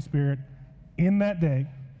of the Holy Spirit in that day,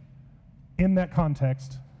 in that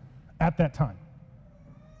context, at that time.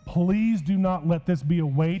 Please do not let this be a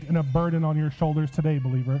weight and a burden on your shoulders today,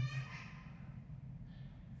 believer.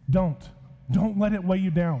 Don't let it weigh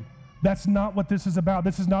you down. That's not what this is about.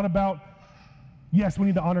 This is not about, yes, we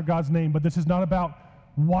need to honor God's name, but this is not about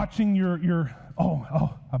watching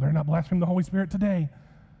I better not blaspheme the Holy Spirit today,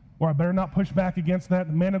 or I better not push back against that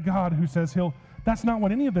man of God who says that's not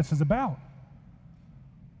what any of this is about.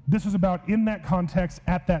 This is about in that context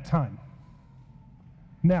at that time.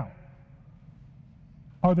 Now,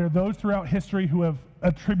 are there those throughout history who have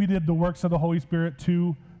attributed the works of the Holy Spirit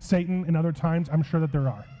to Satan in other times? I'm sure that there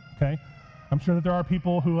are, okay? I'm sure that there are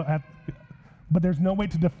people but there's no way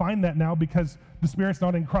to define that now because the Spirit's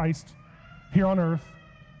not in Christ here on earth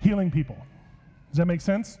healing people. Does that make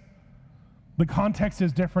sense? The context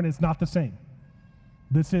is different. It's not the same.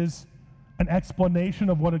 This is an explanation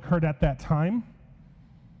of what occurred at that time.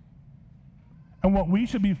 And what we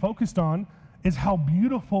should be focused on is how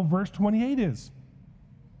beautiful verse 28 is.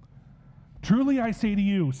 Truly I say to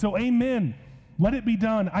you, so amen, let it be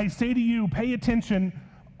done. I say to you, pay attention,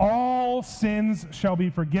 all sins shall be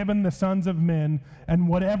forgiven the sons of men, and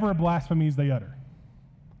whatever blasphemies they utter.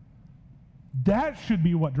 That should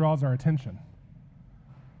be what draws our attention.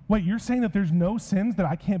 Wait, you're saying that there's no sins that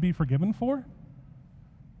I can't be forgiven for?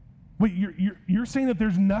 Wait, you're saying that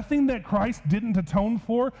there's nothing that Christ didn't atone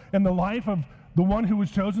for in the life of the one who was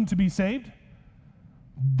chosen to be saved?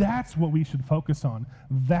 That's what we should focus on.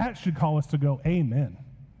 That should call us to go, amen.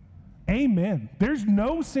 Amen. There's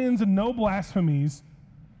no sins and no blasphemies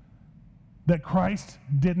that Christ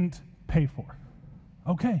didn't pay for.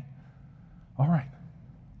 Okay. All right.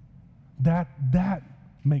 That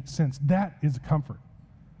makes sense. That is a comfort.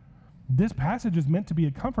 This passage is meant to be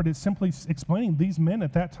a comfort. It's simply explaining these men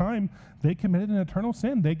at that time, they committed an eternal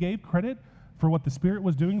sin. They gave credit for what the Spirit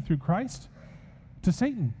was doing through Christ to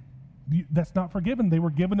Satan. That's not forgiven. They were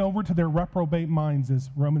given over to their reprobate minds, as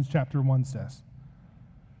Romans chapter 1 says.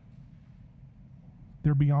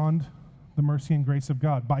 They're beyond the mercy and grace of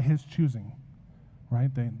God by his choosing, right?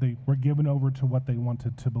 They were given over to what they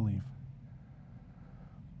wanted to believe.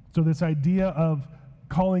 So this idea of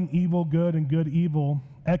calling evil good and good evil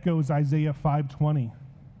echoes Isaiah 5:20.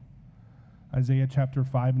 Isaiah chapter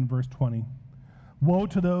 5 and verse 20. Woe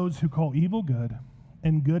to those who call evil good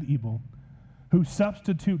and good evil, who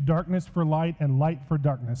substitute darkness for light and light for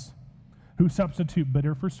darkness, who substitute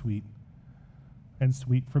bitter for sweet and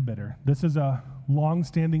sweet for bitter. This is a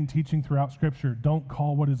long-standing teaching throughout Scripture. Don't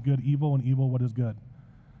call what is good evil and evil what is good.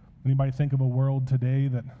 Anybody think of a world today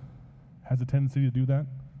that has a tendency to do that?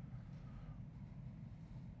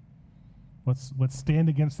 Let's stand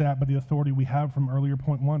against that by the authority we have from earlier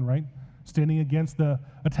point 1, right? Standing against the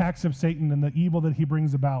attacks of Satan and the evil that he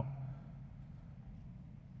brings about.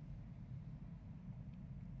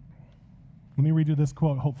 Let me read you this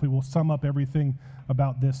quote. Hopefully we'll sum up everything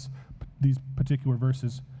about these particular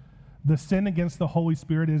verses. The sin against the Holy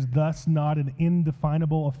Spirit is thus not an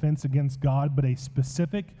indefinable offense against God, but a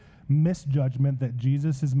specific misjudgment that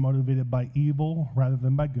Jesus is motivated by evil rather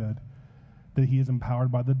than by good, that he is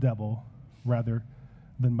empowered by the devil rather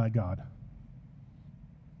than by God.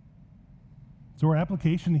 So our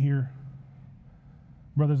application here,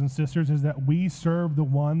 brothers and sisters, is that we serve the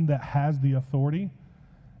one that has the authority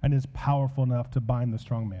and is powerful enough to bind the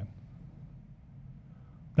strong man.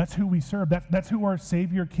 That's who we serve. That's who our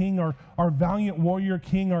Savior King, our valiant warrior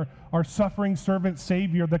King, our suffering servant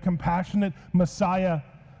Savior, the compassionate Messiah,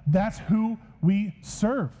 that's who we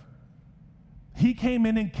serve. He came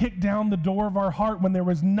in and kicked down the door of our heart when there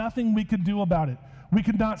was nothing we could do about it. We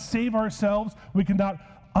could not save ourselves. We could not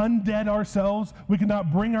undead ourselves. We could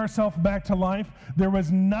not bring ourselves back to life. There was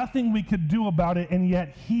nothing we could do about it, and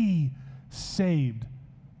yet he saved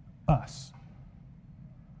us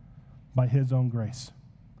by his own grace.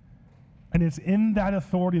 And it's in that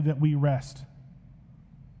authority that we rest.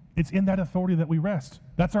 It's in that authority that we rest.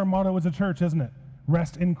 That's our motto as a church, isn't it?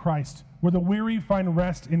 Rest in Christ. Where the weary find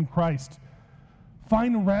rest in Christ.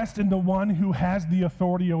 Find rest in the one who has the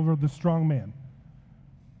authority over the strong man.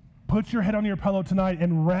 Put your head on your pillow tonight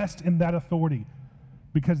and rest in that authority,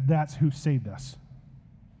 because that's who saved us.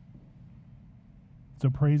 So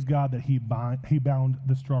praise God that he bound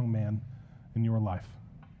the strong man in your life.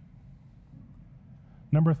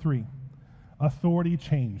 Number 3, authority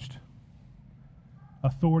changed.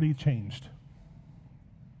 Authority changed.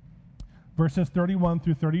 Verses 31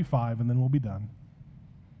 through 35, and then we'll be done.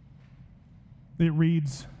 It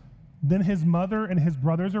reads, Then his mother and his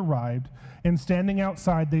brothers arrived, and standing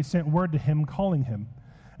outside they sent word to him, calling him.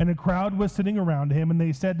 And a crowd was sitting around him, and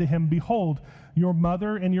they said to him, Behold, your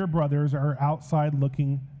mother and your brothers are outside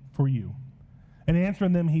looking for you. And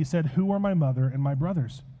answering them, he said, Who are my mother and my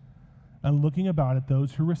brothers? And looking about at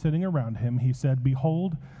those who were sitting around him, he said,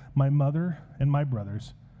 Behold, my mother and my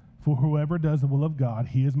brothers. For whoever does the will of God,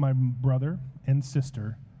 he is my brother and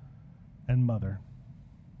sister and mother.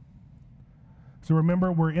 So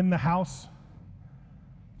remember, we're in the house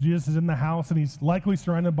Jesus is in the house, and he's likely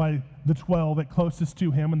surrounded by the 12 at closest to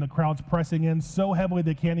him, and the crowd's pressing in so heavily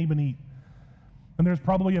they can't even eat. And there's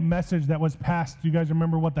probably a message that was passed. Do you guys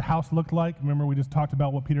remember what the house looked like? Remember we just talked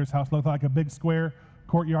about what Peter's house looked like? A big square,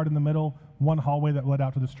 courtyard in the middle, one hallway that led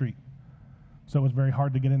out to the street. So it was very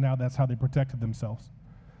hard to get in and out. That's how they protected themselves.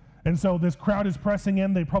 And so this crowd is pressing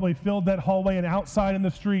in. They probably filled that hallway, and outside in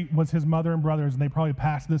the street was his mother and brothers, and they probably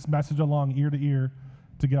passed this message along ear to ear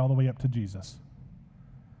to get all the way up to Jesus.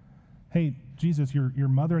 Hey, Jesus, your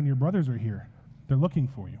mother and your brothers are here. They're looking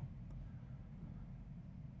for you.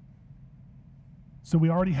 So we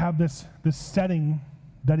already have this setting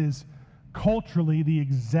that is culturally the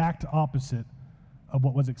exact opposite of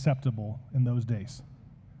what was acceptable in those days.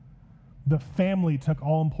 The family took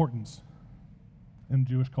all importance in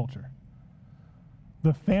Jewish culture.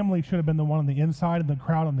 The family should have been the one on the inside and the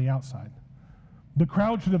crowd on the outside. The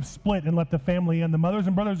crowd should have split and let the family in. The mothers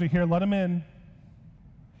and brothers are here, let them in.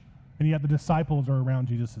 And yet the disciples are around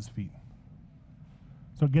Jesus' feet.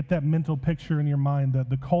 So get that mental picture in your mind,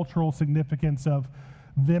 the cultural significance of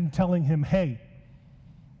them telling him, hey,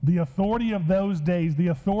 the authority of those days, the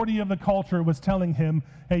authority of the culture was telling him,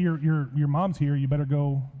 hey, your mom's here, you better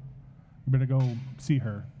go see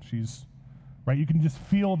her. She's right. You can just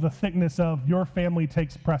feel the thickness of your family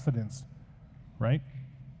takes precedence, right?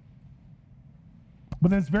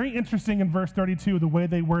 But it's very interesting in verse 32, the way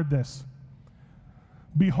they word this.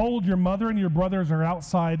 Behold, your mother and your brothers are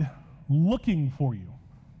outside looking for you.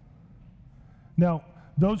 Now,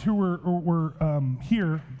 those who were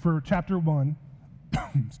here for chapter 1,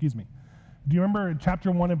 excuse me, do you remember in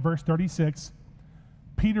chapter 1 and verse 36,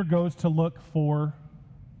 Peter goes to look for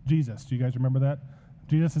Jesus. Do you guys remember that?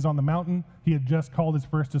 Jesus is on the mountain. He had just called his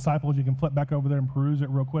first disciples. You can flip back over there and peruse it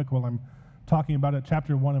real quick while I'm talking about it.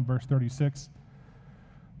 Chapter 1 and verse 36.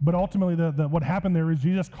 But ultimately, what happened there is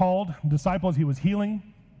Jesus called disciples. He was healing.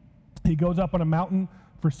 He goes up on a mountain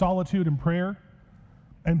for solitude and prayer.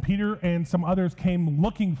 And Peter and some others came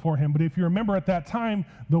looking for him. But if you remember at that time,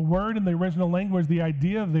 the word in the original language, the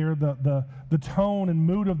idea there, the tone and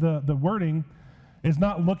mood of the wording is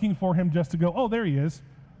not looking for him just to go, oh, there he is.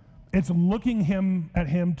 It's looking at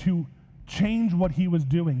him to change what he was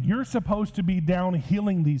doing. You're supposed to be down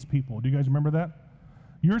healing these people. Do you guys remember that?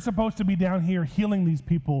 You're supposed to be down here healing these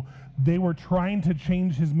people. They were trying to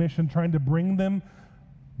change his mission, trying to bring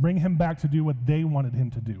him back to do what they wanted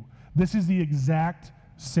him to do. This is the exact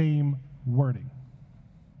same wording.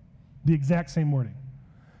 The exact same wording.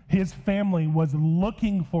 His family was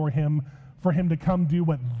looking for him to come do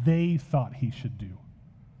what they thought he should do.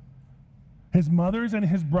 His mothers and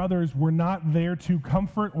his brothers were not there to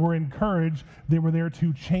comfort or encourage. They were there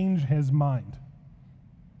to change his mind.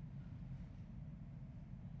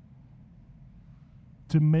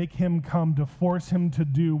 To make him come, to force him to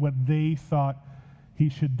do what they thought he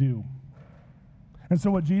should do. And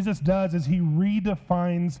so what Jesus does is he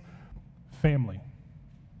redefines family.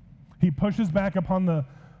 He pushes back upon the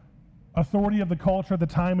authority of the culture at the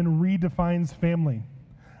time and redefines family.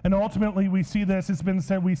 And ultimately we see this, it's been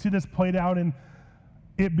said, we see this played out in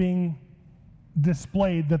it being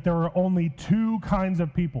displayed that there are only two kinds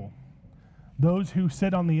of people. Those who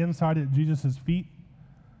sit on the inside at Jesus' feet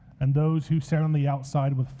and those who stand on the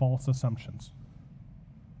outside with false assumptions.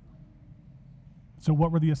 So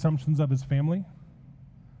what were the assumptions of his family?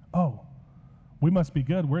 Oh, we must be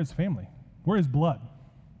good. We're his family. We're his blood.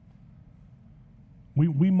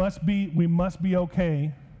 We must be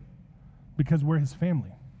okay because we're his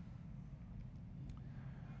family.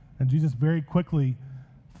 And Jesus very quickly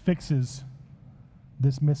fixes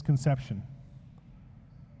this misconception.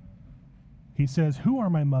 He says, who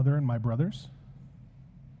are my mother and my brothers?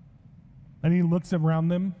 And he looks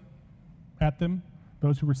around at them,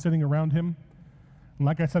 those who were sitting around him. And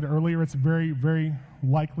like I said earlier, it's very, very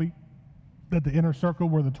likely that the inner circle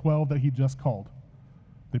were the 12 that he just called.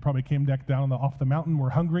 They probably came back down off the mountain,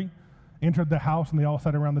 were hungry, entered the house, and they all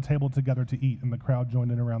sat around the table together to eat, and the crowd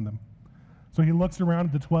joined in around them. So he looks around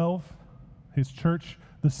at the 12, his church,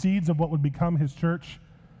 the seeds of what would become his church,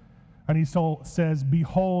 and he says,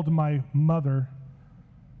 behold my mother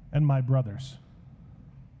and my brothers.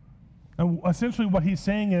 And essentially what he's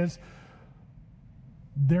saying is,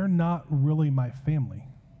 they're not really my family.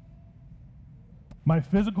 My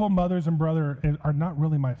physical mothers and brother are not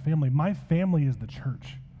really my family. My family is the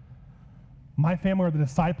church. My family are the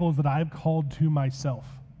disciples that I've called to myself.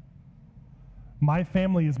 My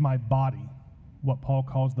family is my body, what Paul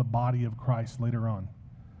calls the body of Christ later on.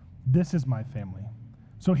 This is my family.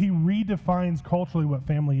 So he redefines culturally what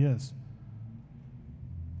family is.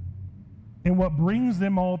 And what brings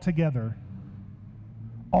them all together,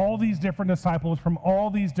 all these different disciples from all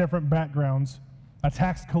these different backgrounds, a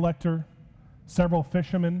tax collector, several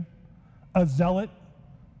fishermen, a zealot,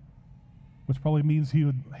 which probably means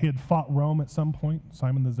he had fought Rome at some point,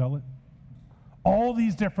 Simon the Zealot. All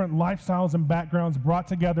these different lifestyles and backgrounds brought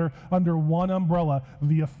together under one umbrella,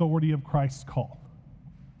 the authority of Christ's call.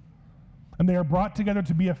 And they are brought together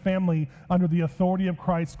to be a family under the authority of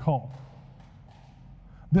Christ's call.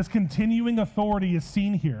 This continuing authority is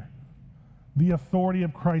seen here, the authority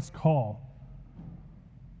of Christ's call.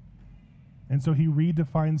 And so he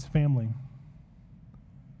redefines family.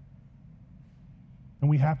 And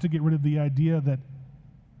we have to get rid of the idea that,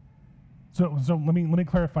 so let me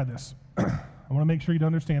clarify this. I want to make sure you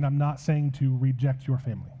understand, I'm not saying to reject your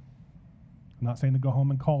family. I'm not saying to go home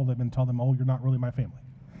and call them and tell them, oh, you're not really my family.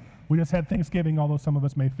 We just had Thanksgiving, although some of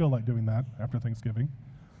us may feel like doing that after Thanksgiving.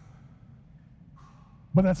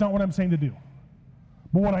 But that's not what I'm saying to do.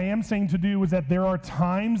 But what I am saying to do is that there are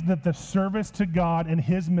times that the service to God and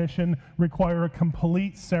his mission require a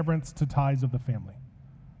complete severance to ties of the family.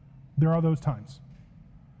 There are those times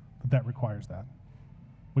that requires that.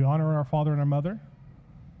 We honor our father and our mother,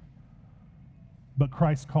 but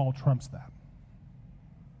Christ's call trumps that.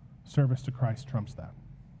 Service to Christ trumps that.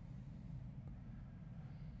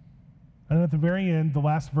 And at the very end, the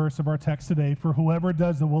last verse of our text today, for whoever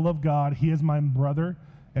does the will of God, he is my brother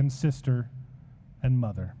and sister and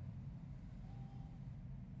mother.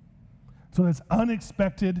 So this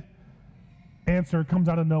unexpected answer comes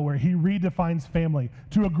out of nowhere. He redefines family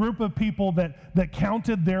to a group of people that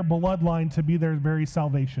counted their bloodline to be their very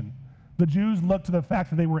salvation. The Jews looked to the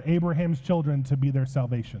fact that they were Abraham's children to be their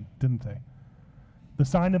salvation, didn't they? The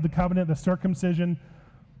sign of the covenant, the circumcision.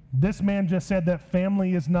 This man just said that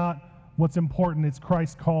family is not what's important, it's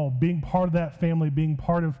Christ's call. Being part of that family, being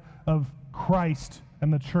part of Christ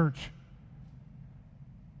and the church,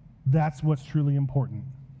 that's what's truly important.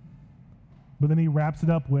 But then he wraps it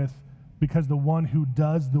up with, because the one who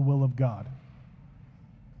does the will of God.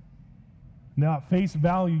 Now, at face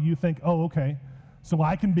value, you think, oh, okay, so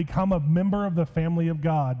I can become a member of the family of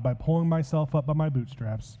God by pulling myself up by my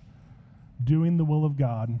bootstraps, doing the will of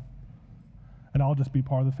God, and I'll just be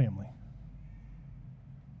part of the family.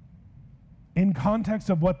 In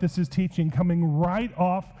context of what this is teaching, coming right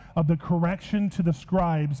off of the correction to the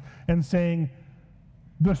scribes and saying,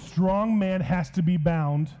 the strong man has to be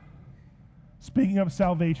bound. Speaking of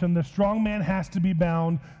salvation, the strong man has to be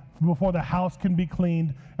bound before the house can be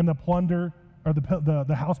cleaned and the plunder, or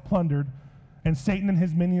the house plundered, and Satan and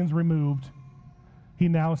his minions removed. He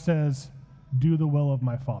now says, do the will of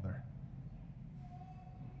my Father.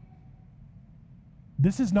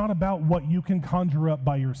 This is not about what you can conjure up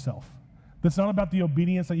by yourself. This is not about the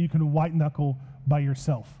obedience that you can white knuckle by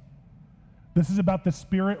yourself. This is about the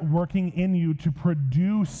Spirit working in you to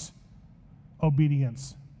produce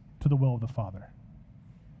obedience to the will of the Father.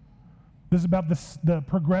 This is about the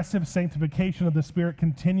progressive sanctification of the Spirit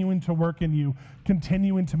continuing to work in you,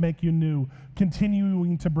 continuing to make you new,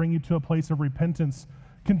 continuing to bring you to a place of repentance,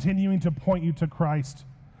 continuing to point you to Christ.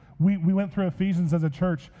 We went through Ephesians as a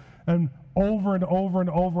church, and over and over and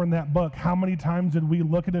over in that book, how many times did we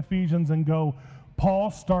look at Ephesians and go,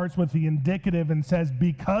 Paul starts with the indicative and says,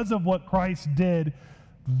 because of what Christ did,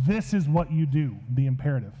 this is what you do, the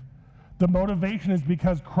imperative. The motivation is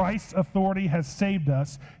because Christ's authority has saved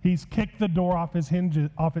us. He's kicked the door off its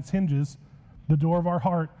hinges, the door of our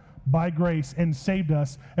heart, by grace, and saved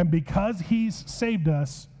us. And because he's saved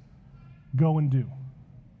us, go and do.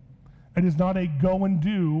 It is not a go and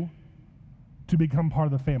do to become part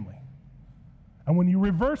of the family. And when you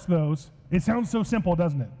reverse those, it sounds so simple,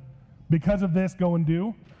 doesn't it? Because of this, go and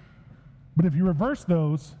do. But if you reverse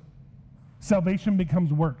those, salvation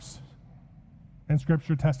becomes works. And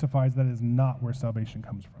Scripture testifies that is not where salvation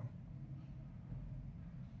comes from.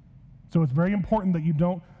 So it's very important that you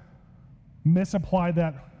don't misapply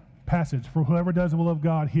that passage. For whoever does the will of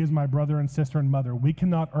God, he is my brother and sister and mother. We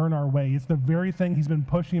cannot earn our way. It's the very thing he's been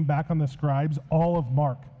pushing back on the scribes all of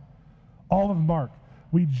Mark. All of Mark.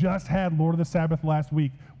 We just had Lord of the Sabbath last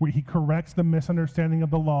week, where he corrects the misunderstanding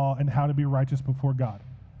of the law and how to be righteous before God.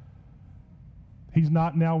 He's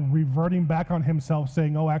not now reverting back on himself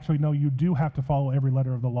saying, oh, actually, no, you do have to follow every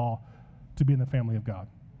letter of the law to be in the family of God.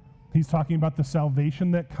 He's talking about the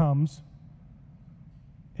salvation that comes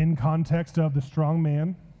in context of the strong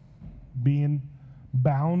man being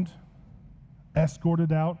bound,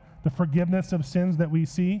 escorted out, the forgiveness of sins that we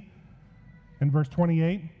see in verse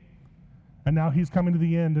 28. And now he's coming to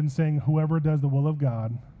the end and saying, whoever does the will of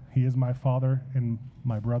God, he is my father and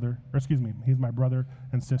my brother, he is my brother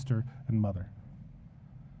and sister and mother.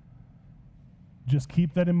 Just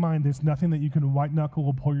keep that in mind. There's nothing that you can white knuckle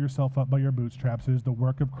or pull yourself up by your bootstraps. It is the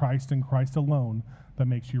work of Christ and Christ alone that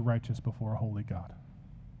makes you righteous before a holy God.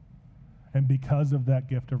 And because of that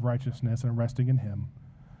gift of righteousness and resting in him,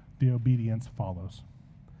 the obedience follows.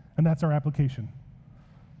 And that's our application.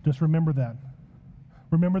 Just remember that.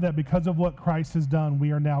 Remember that because of what Christ has done,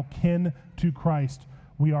 we are now kin to Christ.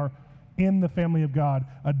 We are in the family of God,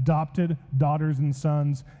 adopted daughters and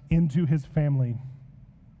sons into his family.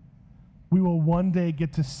 We will one day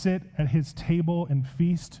get to sit at his table and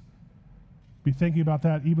feast. Be thinking about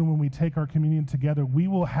that even when we take our communion together. We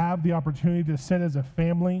will have the opportunity to sit as a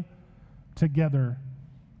family together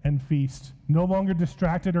and feast. No longer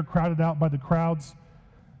distracted or crowded out by the crowds.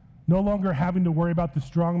 No longer having to worry about the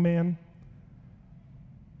strong man.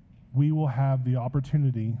 We will have the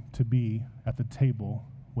opportunity to be at the table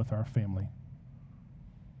with our family.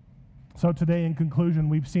 So today, in conclusion,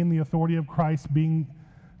 we've seen the authority of Christ being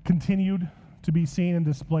continued to be seen and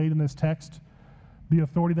displayed in this text. The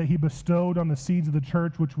authority that he bestowed on the seeds of the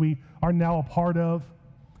church, which we are now a part of.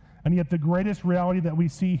 And yet the greatest reality that we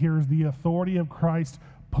see here is the authority of Christ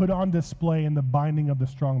put on display in the binding of the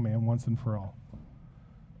strong man once and for all,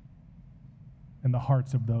 in the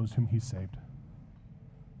hearts of those whom he saved.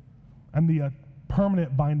 And the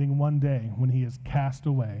permanent binding one day when he is cast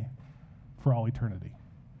away for all eternity.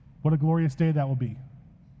 What a glorious day that will be.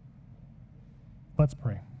 Let's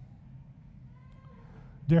pray.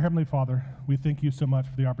 Dear Heavenly Father, we thank you so much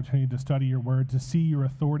for the opportunity to study your word, to see your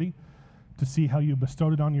authority, to see how you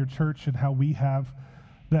bestowed it on your church and how we have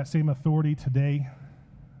that same authority today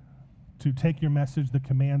to take your message, the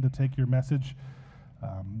command to take your message,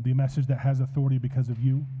 the message that has authority because of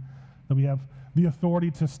you, that we have the authority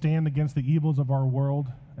to stand against the evils of our world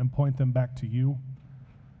and point them back to you.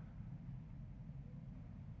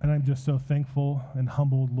 And I'm just so thankful and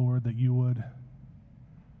humbled, Lord, that you would,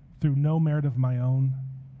 through no merit of my own,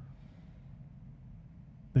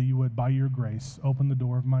 that you would, by your grace, open the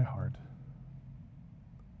door of my heart.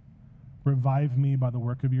 Revive me by the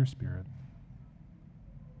work of your Spirit,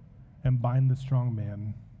 and bind the strong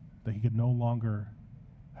man that he could no longer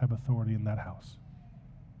have authority in that house.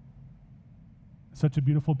 Such a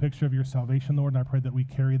beautiful picture of your salvation, Lord, and I pray that we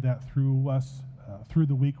carry that through us, through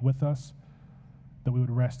the week with us, that we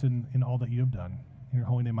would rest in all that you have done. In your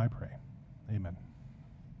holy name I pray. Amen.